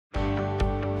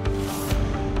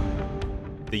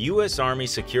The U.S. Army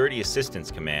Security Assistance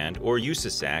Command, or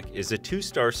USASAC, is a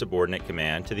two-star subordinate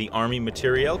command to the Army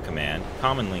Materiel Command,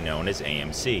 commonly known as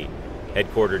AMC.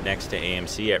 Headquartered next to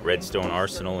AMC at Redstone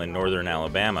Arsenal in northern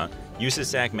Alabama,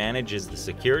 USASAC manages the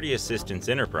security assistance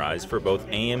enterprise for both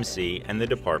AMC and the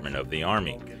Department of the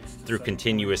Army. Through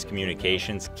continuous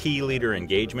communications, key leader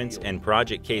engagements, and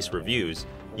project case reviews,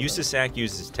 USASAC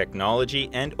uses technology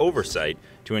and oversight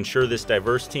to ensure this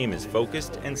diverse team is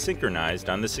focused and synchronized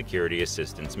on the security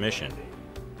assistance mission.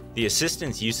 The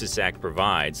assistance USASAC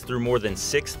provides through more than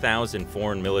 6,000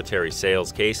 foreign military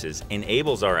sales cases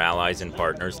enables our allies and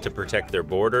partners to protect their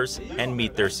borders and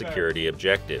meet their security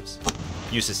objectives.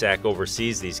 USASAC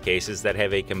oversees these cases that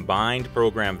have a combined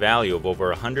program value of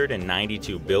over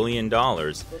 $192 billion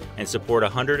and support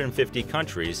 150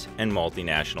 countries and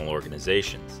multinational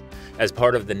organizations. As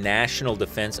part of the National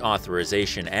Defense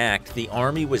Authorization Act, the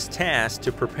Army was tasked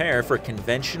to prepare for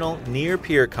conventional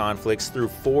near-peer conflicts through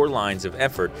 4 lines of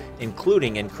effort,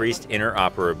 including increased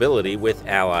interoperability with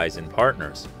allies and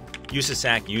partners.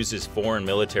 USASAC uses foreign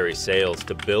military sales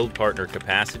to build partner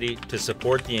capacity, to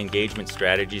support the engagement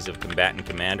strategies of combatant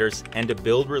commanders, and to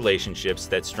build relationships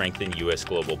that strengthen U.S.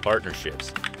 global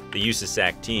partnerships. The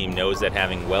USASAC team knows that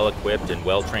having well-equipped and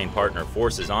well-trained partner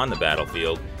forces on the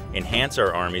battlefield enhance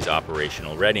our Army's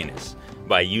operational readiness.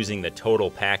 By using the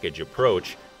total package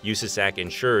approach, USASAC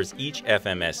ensures each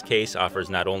FMS case offers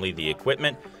not only the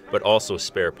equipment, but also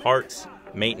spare parts,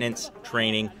 maintenance,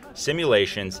 training,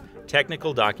 simulations,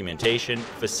 technical documentation,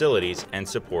 facilities, and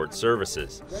support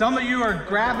services. Some of you are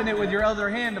grabbing it with your other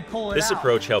hand to pull it out. This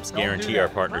approach helps guarantee our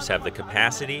partners have the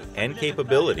capacity and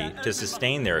capability to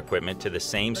sustain their equipment to the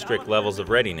same strict levels of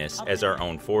readiness as our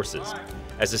own forces.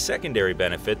 As a secondary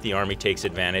benefit, the Army takes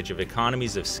advantage of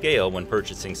economies of scale when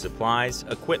purchasing supplies,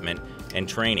 equipment, and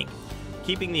training.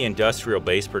 Keeping the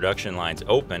industrial-based production lines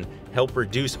open help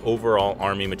reduce overall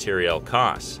Army materiel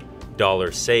costs.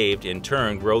 Dollars saved, in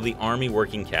turn, grow the Army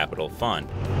Working Capital Fund.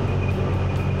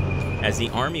 As the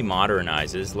Army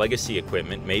modernizes, legacy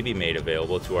equipment may be made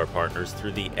available to our partners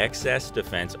through the Excess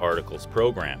Defense Articles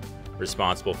program.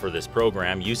 Responsible for this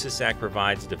program, USASAC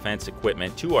provides defense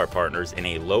equipment to our partners in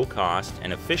a low-cost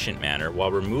and efficient manner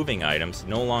while removing items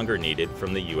no longer needed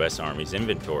from the U.S. Army's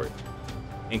inventory.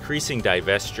 Increasing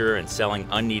divestiture and selling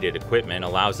unneeded equipment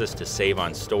allows us to save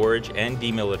on storage and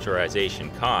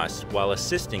demilitarization costs while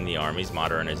assisting the Army's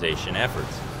modernization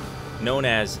efforts. Known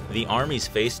as the Army's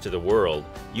face to the world,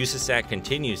 USASAC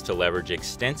continues to leverage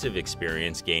extensive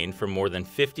experience gained from more than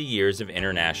 50 years of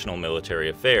international military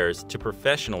affairs to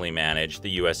professionally manage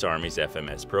the U.S. Army's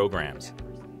FMS programs.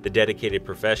 The dedicated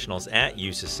professionals at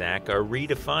USASAC are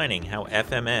redefining how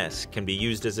FMS can be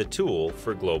used as a tool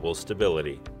for global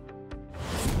stability.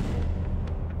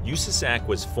 USASAC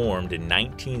was formed in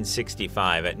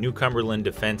 1965 at New Cumberland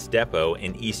Defense Depot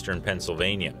in eastern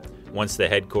Pennsylvania. Once the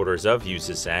headquarters of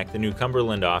USASAC, the New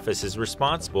Cumberland office is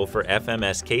responsible for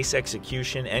FMS case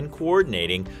execution and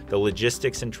coordinating the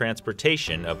logistics and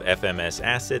transportation of FMS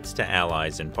assets to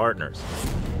allies and partners.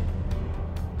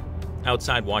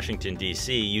 Outside Washington,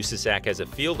 D.C., USASAC has a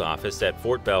field office at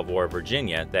Fort Belvoir,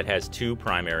 Virginia that has 2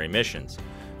 primary missions.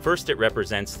 First, it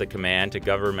represents the command to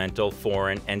governmental,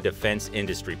 foreign, and defense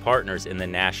industry partners in the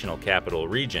National Capital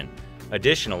Region.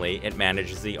 Additionally, it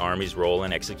manages the Army's role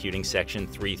in executing Section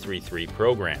 333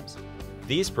 programs.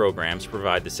 These programs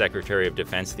provide the Secretary of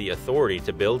Defense the authority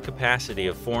to build capacity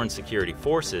of foreign security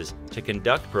forces to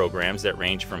conduct programs that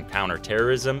range from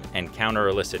counterterrorism and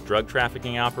counter-illicit drug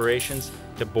trafficking operations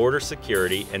to border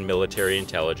security and military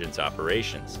intelligence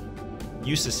operations.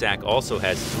 USASAC also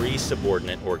has 3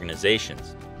 subordinate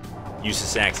organizations.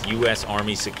 USASAC's U.S.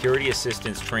 Army Security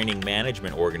Assistance Training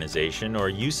Management Organization,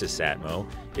 or USASATMO,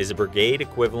 is a brigade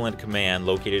equivalent command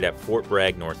located at Fort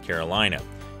Bragg, North Carolina.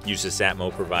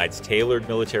 USASATMO provides tailored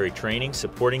military training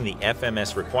supporting the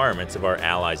FMS requirements of our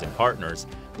allies and partners,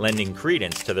 lending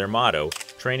credence to their motto,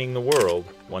 training the world,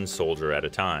 one soldier at a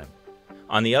time.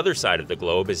 On the other side of the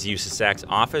globe is USASAC's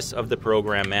Office of the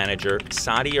Program Manager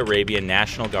Saudi Arabia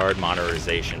National Guard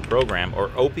Modernization Program, or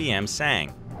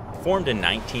OPM-SANG. Formed in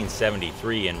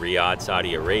 1973 in Riyadh,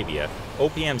 Saudi Arabia,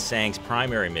 OPM-SANG's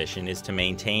primary mission is to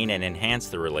maintain and enhance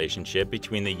the relationship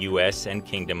between the U.S. and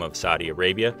Kingdom of Saudi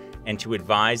Arabia and to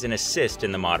advise and assist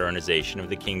in the modernization of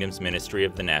the Kingdom's Ministry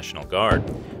of the National Guard.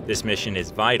 This mission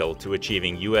is vital to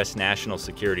achieving U.S. national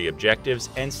security objectives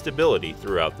and stability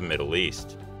throughout the Middle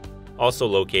East. Also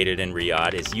located in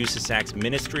Riyadh is USASAC's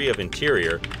Ministry of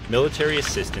Interior Military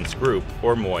Assistance Group,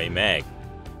 or MOI-MEG.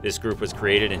 This group was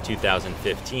created in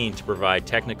 2015 to provide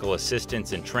technical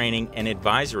assistance and training and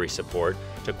advisory support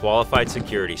to qualified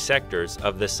security sectors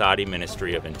of the Saudi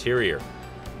Ministry of Interior.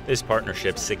 This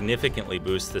partnership significantly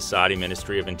boosts the Saudi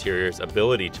Ministry of Interior's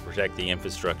ability to protect the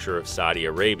infrastructure of Saudi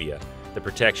Arabia. The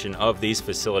protection of these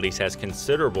facilities has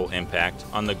considerable impact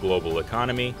on the global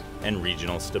economy and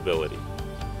regional stability.